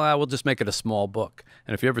said, well, we'll just make it a small book.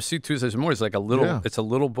 And if you ever see Tuesdays and More, it's like a little, it's a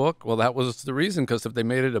little book. Well, that was the reason, because if they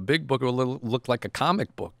made it a big book, it would look like a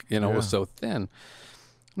comic book, you know, it was so thin.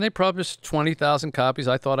 And they published 20,000 copies.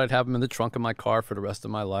 I thought I'd have them in the trunk of my car for the rest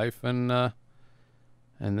of my life. And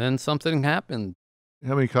then something happened.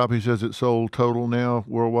 How many copies has it sold total now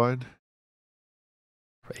worldwide?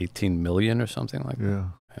 18 million or something like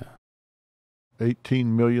that. Yeah.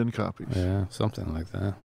 18 million copies. Yeah, something like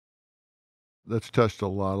that. That's touched a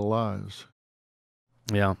lot of lives.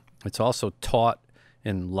 Yeah. It's also taught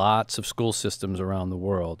in lots of school systems around the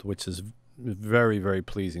world, which is very, very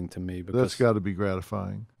pleasing to me. Because that's got to be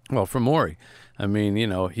gratifying. Well, for Maury, I mean, you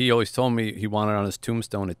know, he always told me he wanted on his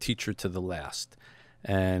tombstone a teacher to the last.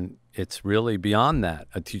 And it's really beyond that.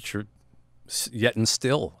 A teacher yet and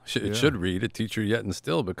still. It should read a teacher yet and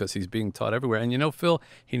still, because he's being taught everywhere. And you know, Phil,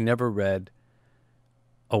 he never read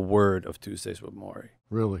a word of Tuesdays with Maury.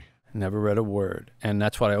 Really? Never read a word. And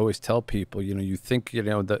that's what I always tell people. You know, you think, you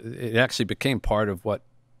know, it actually became part of what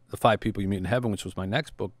The 5 People You Meet in Heaven, which was my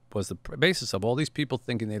next book, was the basis of all these people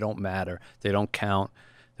thinking they don't matter, they don't count,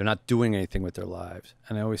 they're not doing anything with their lives.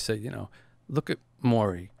 And I always say, you know, look at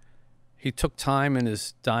Maury. He took time in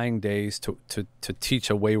his dying days to teach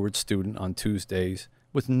a wayward student on Tuesdays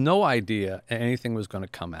with no idea anything was going to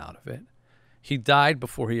come out of it. He died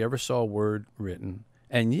before he ever saw a word written,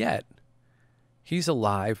 and yet he's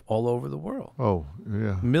alive all over the world. Oh,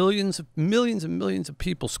 yeah. Millions and millions of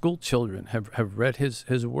people, school children, have read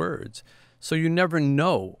his words. So you never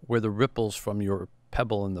know where the ripples from your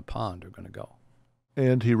pebble in the pond are going to go.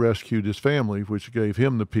 And he rescued his family, which gave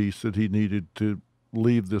him the peace that he needed to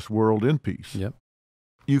leave this world in peace. Yep.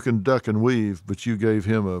 You can duck and weave, but you gave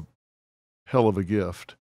him a hell of a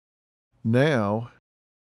gift. Now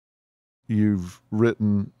you've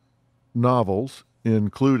written novels,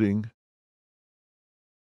 including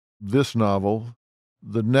this novel,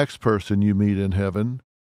 The Next Person You Meet in Heaven,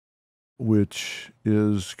 which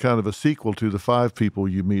is kind of a sequel to The 5 People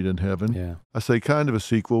You Meet in Heaven. Yeah. I say kind of a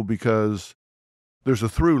sequel because there's a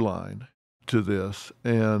through line to this,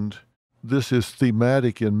 and this is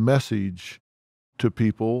thematic in message to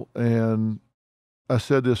people. And I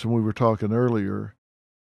said this when we were talking earlier.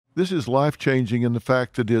 This is life-changing in the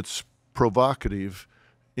fact that it's provocative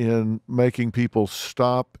in making people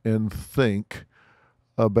stop and think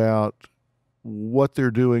about what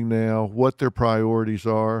they're doing now, what their priorities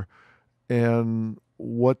are, and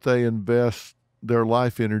what they invest their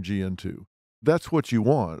life energy into. That's what you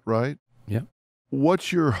want, right? Yeah.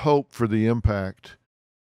 What's your hope for the impact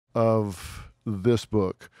of this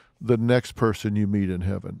book, The Next Person You Meet in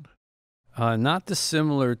Heaven? Not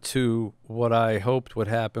dissimilar to what I hoped would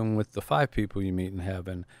happen with The 5 People You Meet in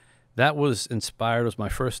Heaven. That was inspired, it was my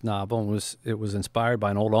first novel, and it was inspired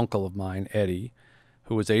by an old uncle of mine, Eddie,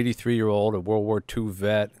 who was 83-year-old, a World War II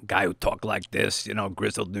vet, guy who talked like this, you know,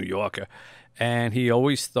 grizzled New Yorker. And he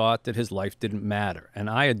always thought that his life didn't matter. And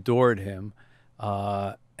I adored him.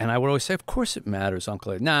 And I would always say, of course it matters,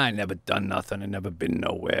 Uncle Ed. Nah, I never done nothing. I never been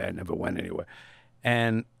nowhere. I never went anywhere.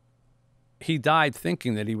 And he died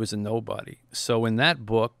thinking that he was a nobody. So in that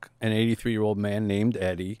book, an 83-year-old man named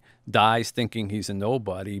Eddie dies thinking he's a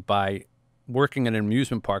nobody by working at an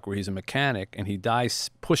amusement park where he's a mechanic, and he dies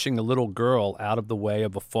pushing a little girl out of the way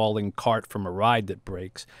of a falling cart from a ride that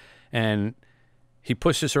breaks. And he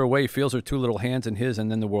pushes her away, feels her two little hands in his,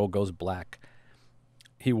 and then the world goes black.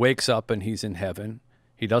 He wakes up and he's in heaven.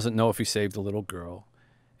 He doesn't know if he saved the little girl.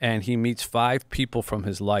 And he meets 5 people from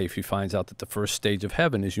his life. He finds out that the first stage of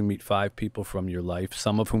heaven is you meet 5 people from your life,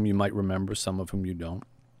 some of whom you might remember, some of whom you don't.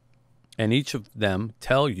 And each of them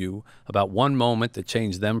tell you about one moment that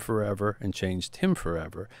changed them forever and changed him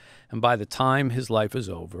forever. And by the time his life is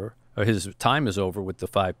over, or his time is over with the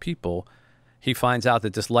 5 people, he finds out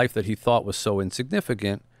that this life that he thought was so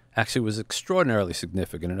insignificant actually was extraordinarily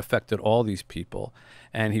significant and affected all these people.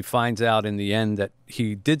 And he finds out in the end that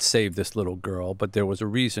he did save this little girl, but there was a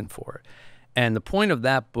reason for it. And the point of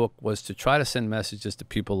that book was to try to send messages to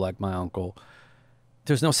people like my uncle.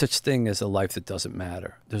 There's no such thing as a life that doesn't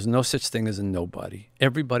matter. There's no such thing as a nobody.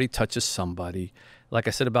 Everybody touches somebody. Like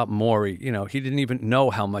I said about Maury, you know, he didn't even know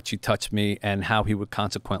how much he touched me and how he would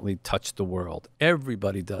consequently touch the world.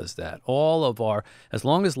 Everybody does that. As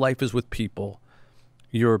long as life is with people,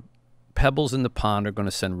 your pebbles in the pond are going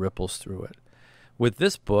to send ripples through it. With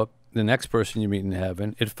this book, the next person you meet in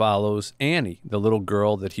heaven, it follows Annie, the little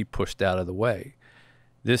girl that he pushed out of the way.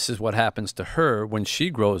 This is what happens to her when she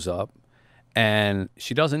grows up, and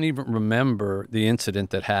she doesn't even remember the incident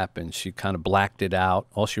that happened. She kind of blacked it out.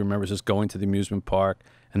 All she remembers is going to the amusement park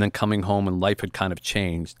and then coming home, and life had kind of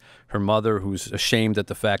changed. Her mother, who's ashamed at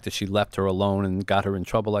the fact that she left her alone and got her in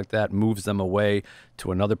trouble like that, moves them away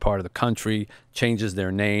to another part of the country, changes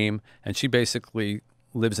their name, and she basically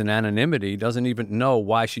lives in anonymity, doesn't even know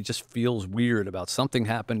why. She just feels weird about something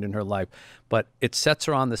happened in her life. But it sets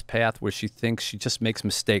her on this path where she thinks she just makes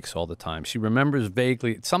mistakes all the time. She remembers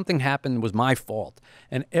vaguely, something happened, it was my fault.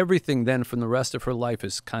 And everything then from the rest of her life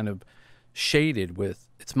is kind of shaded with,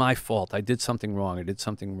 it's my fault. I did something wrong. I did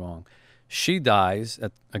something wrong. She dies,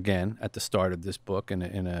 again, at the start of this book,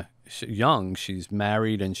 young. She's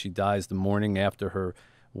married, and she dies the morning after her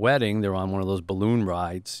wedding. They're on one of those balloon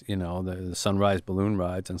rides, you know, the sunrise balloon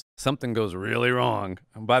rides, and something goes really wrong.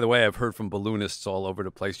 And by the way, I've heard from balloonists all over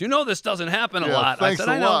the place, you know, this doesn't happen a lot. Thanks I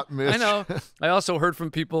said, a lot, Mitch. I know. I also heard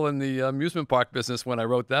from people in the amusement park business when I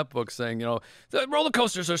wrote that book saying, you know, the roller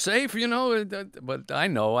coasters are safe, you know, but I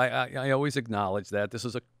know, I always acknowledge that this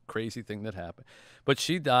is a crazy thing that happened. But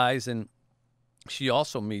she dies, and she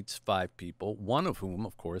also meets 5 people, one of whom,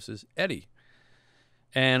 of course, is Eddie.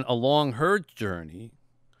 And along her journey,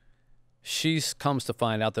 she comes to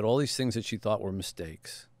find out that all these things that she thought were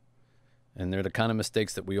mistakes, and they're the kind of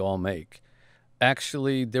mistakes that we all make,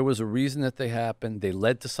 actually, there was a reason that they happened. They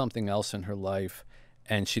led to something else in her life,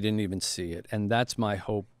 and she didn't even see it. And that's my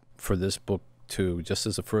hope for this book, too. Just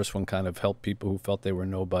as the first one kind of helped people who felt they were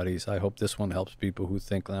nobodies, I hope this one helps people who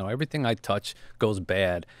think, no, everything I touch goes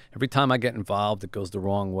bad. Every time I get involved, it goes the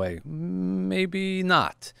wrong way. Maybe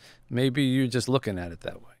not. Maybe you're just looking at it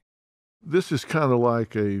that way. This is kind of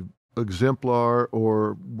like a exemplar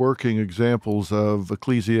or working examples of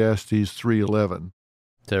Ecclesiastes 3:11.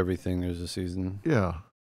 To everything there's a season. Yeah.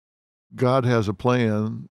 God has a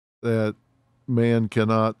plan that man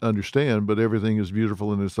cannot understand, but everything is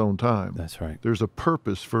beautiful in its own time. That's right. There's a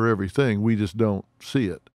purpose for everything. We just don't see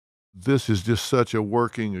it. This is just such a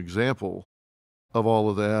working example of all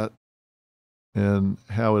of that and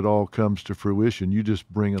how it all comes to fruition. You just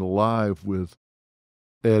bring it alive with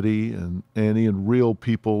Eddie and Annie and real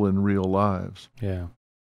people in real lives. Yeah.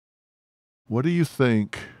 What do you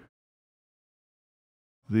think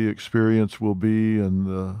the experience will be and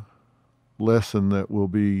the lesson that will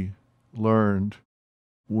be learned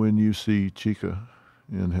when you see Chica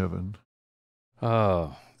in heaven?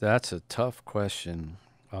 Oh, that's a tough question.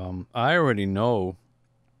 I already know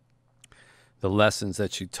the lessons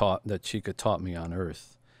that Chica taught me on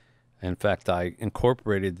Earth. In fact, I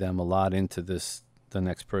incorporated them a lot into the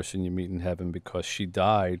next person you meet in heaven, because she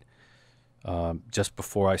died just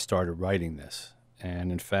before I started writing this.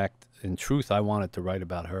 And in fact, in truth, I wanted to write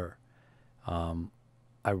about her.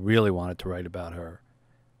 I really wanted to write about her.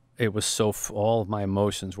 It was all of my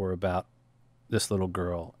emotions were about this little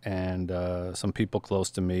girl. And some people close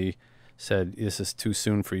to me said, this is too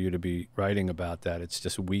soon for you to be writing about that. It's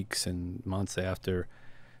just weeks and months after.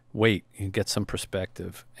 Wait, you get some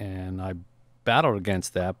perspective. And I battled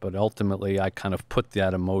against that, but ultimately I kind of put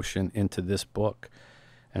that emotion into this book.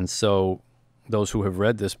 And so those who have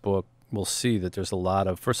read this book will see that there's a lot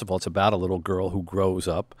of, first of all, it's about a little girl who grows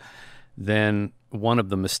up. Then one of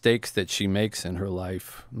the mistakes that she makes in her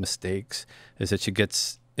life, is that she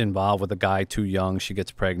gets involved with a guy too young. She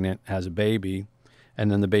gets pregnant, has a baby,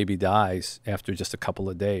 and then the baby dies after just a couple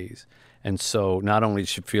of days. And so not only does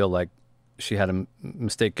she feel like she had a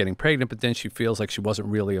mistake getting pregnant, but then she feels like she wasn't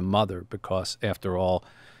really a mother because, after all,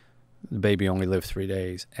 the baby only lived 3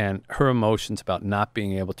 days. And her emotions about not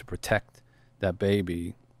being able to protect that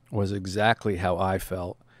baby was exactly how I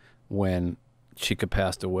felt when Chica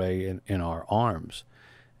passed away in our arms.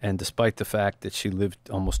 And despite the fact that she lived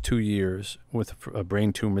almost 2 years with a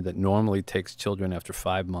brain tumor that normally takes children after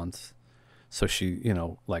 5 months, so she,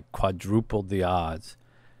 like quadrupled the odds,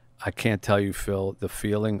 I can't tell you, Phil, the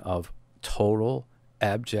feeling of total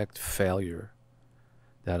abject failure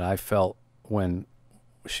that I felt when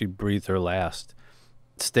she breathed her last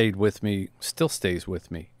stayed with me, still stays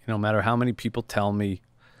with me. No matter how many people tell me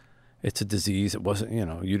it's a disease, it wasn't,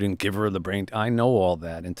 you didn't give her the brain. I know all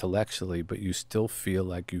that intellectually, but you still feel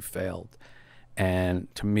like you failed.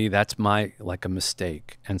 And to me, that's like a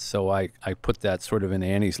mistake. And so I put that sort of in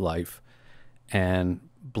Annie's life, and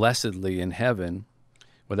blessedly in heaven,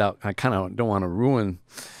 I kind of don't want to ruin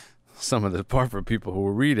some of the part for people who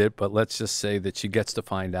will read it, but let's just say that she gets to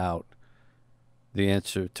find out the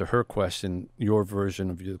answer to her question, your version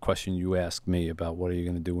of the question you asked me about what are you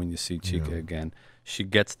going to do when you see Chica again. She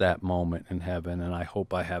gets that moment in heaven, and I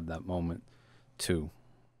hope I have that moment too.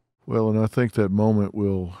 Well, and I think that moment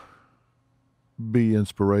will be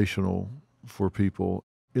inspirational for people.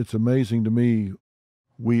 It's amazing to me,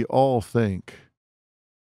 we all think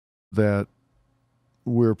that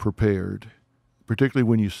we're prepared, particularly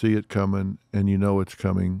when you see it coming and you know it's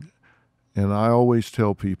coming. And I always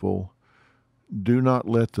tell people, do not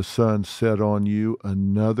let the sun set on you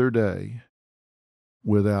another day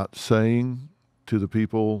without saying to the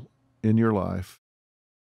people in your life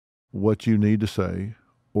what you need to say,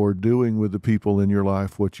 or doing with the people in your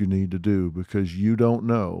life what you need to do, because you don't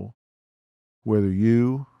know whether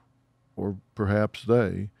you or perhaps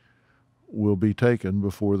they will be taken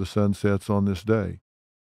before the sun sets on this day.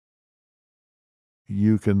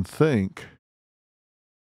 You can think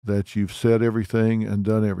that you've said everything and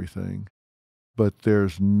done everything, but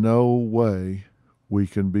there's no way we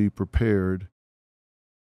can be prepared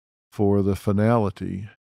for the finality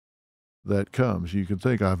that comes. You can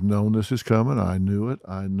think, I've known this is coming, I knew it,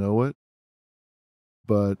 I know it,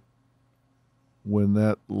 but when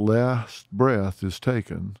that last breath is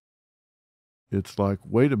taken, it's like,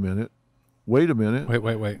 wait a minute. Wait.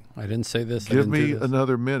 I didn't say this. Give me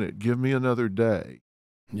another minute. Give me another day.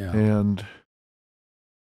 Yeah. And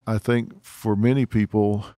I think for many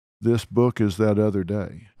people, this book is that other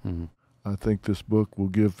day. Mm-hmm. I think this book will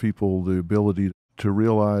give people the ability to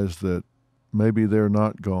realize that maybe they're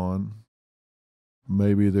not gone.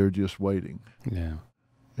 Maybe they're just waiting. Yeah.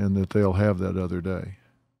 And that they'll have that other day.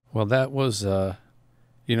 Well, that was,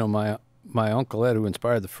 my Uncle Ed, who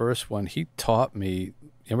inspired the first one, he taught me,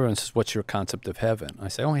 everyone says, what's your concept of heaven? I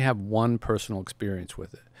say, I only have one personal experience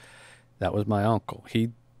with it. That was my uncle. He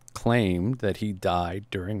claimed that he died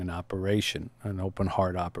during an operation, an open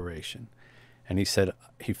heart operation. And he said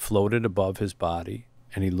he floated above his body,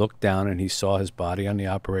 and he looked down and he saw his body on the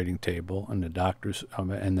operating table, and the doctors,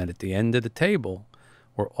 and then at the end of the table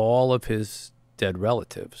were all of his dead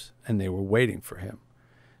relatives, and they were waiting for him.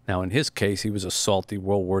 Now, in his case, he was a salty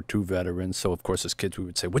World War II veteran, so of course as kids we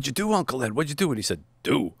would say, what'd you do, Uncle Ed? What'd you do? And he said,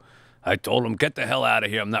 I told him, get the hell out of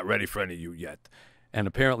here. I'm not ready for any of you yet. And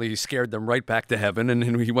apparently he scared them right back to heaven, and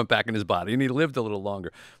then he went back in his body, and he lived a little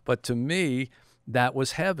longer. But to me, that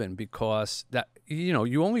was heaven, because that,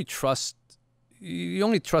 you only trust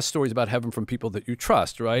stories about heaven from people that you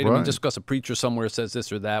trust, right? I mean, just because a preacher somewhere says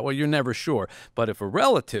this or that, well, you're never sure. But if a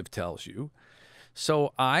relative tells you,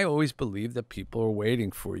 so I always believe that people are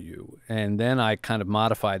waiting for you. And then I kind of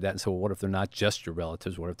modified that and said, well, what if they're not just your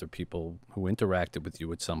relatives? What if they're people who interacted with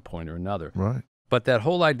you at some point or another? Right. But that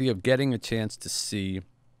whole idea of getting a chance to see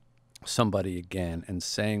somebody again and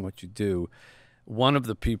saying what you do, one of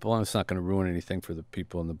the people, and it's not going to ruin anything for the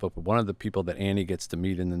people in the book, but one of the people that Annie gets to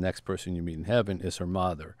meet, and the next person you meet in heaven, is her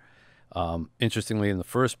mother. Interestingly, in the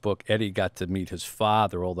first book, Eddie got to meet his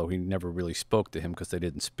father, although he never really spoke to him because they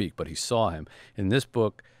didn't speak, but he saw him. In this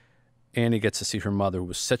book, Annie gets to see her mother, who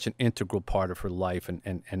was such an integral part of her life,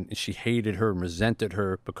 and she hated her and resented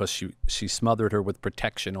her because she smothered her with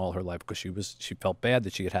protection all her life, because she felt bad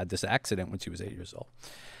that she had this accident when she was 8 years old.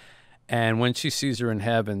 And when she sees her in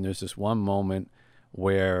heaven, there's this one moment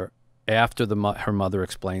where after her mother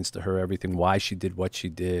explains to her everything, why she did what she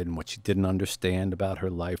did and what she didn't understand about her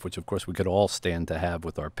life, which of course we could all stand to have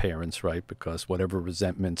with our parents, right? Because whatever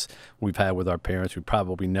resentments we've had with our parents, we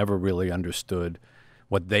probably never really understood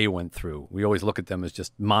what they went through. We always look at them as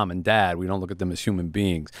just mom and dad. We don't look at them as human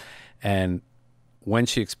beings. And when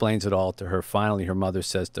she explains it all to her, finally her mother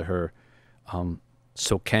says to her,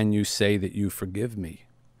 so can you say that you forgive me?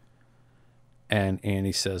 And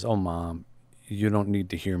Annie says, oh, Mom, you don't need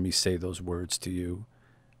to hear me say those words to you.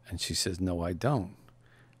 And she says, no, I don't.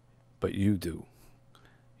 But you do,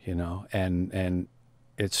 you know, and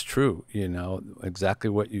it's true, you know, exactly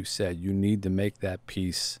what you said. You need to make that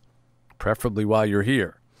peace, preferably while you're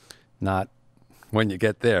here, not when you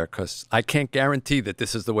get there, because I can't guarantee that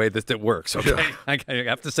this is the way that it works, okay? Yeah. I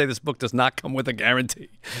have to say this book does not come with a guarantee.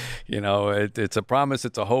 You know, it's a promise,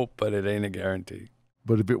 it's a hope, but it ain't a guarantee.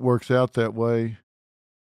 But if it works out that way,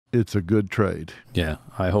 it's a good trade. Yeah,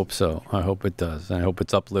 I hope so. I hope it does. I hope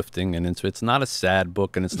it's uplifting, and it's not a sad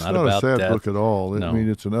book, and it's not about death. It's not a sad death. book at all. No. I mean,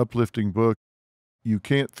 it's an uplifting book. You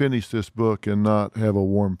can't finish this book and not have a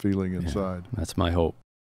warm feeling inside. Yeah, that's my hope.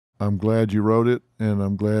 I'm glad you wrote it, and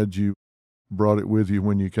I'm glad you brought it with you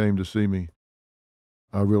when you came to see me.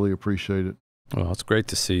 I really appreciate it. Well, it's great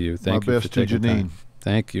to see you. Thank you My best to Janine.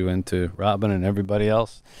 Thank you, and to Robin and everybody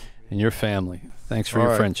else and your family. Thanks for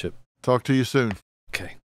your friendship. Talk to you soon.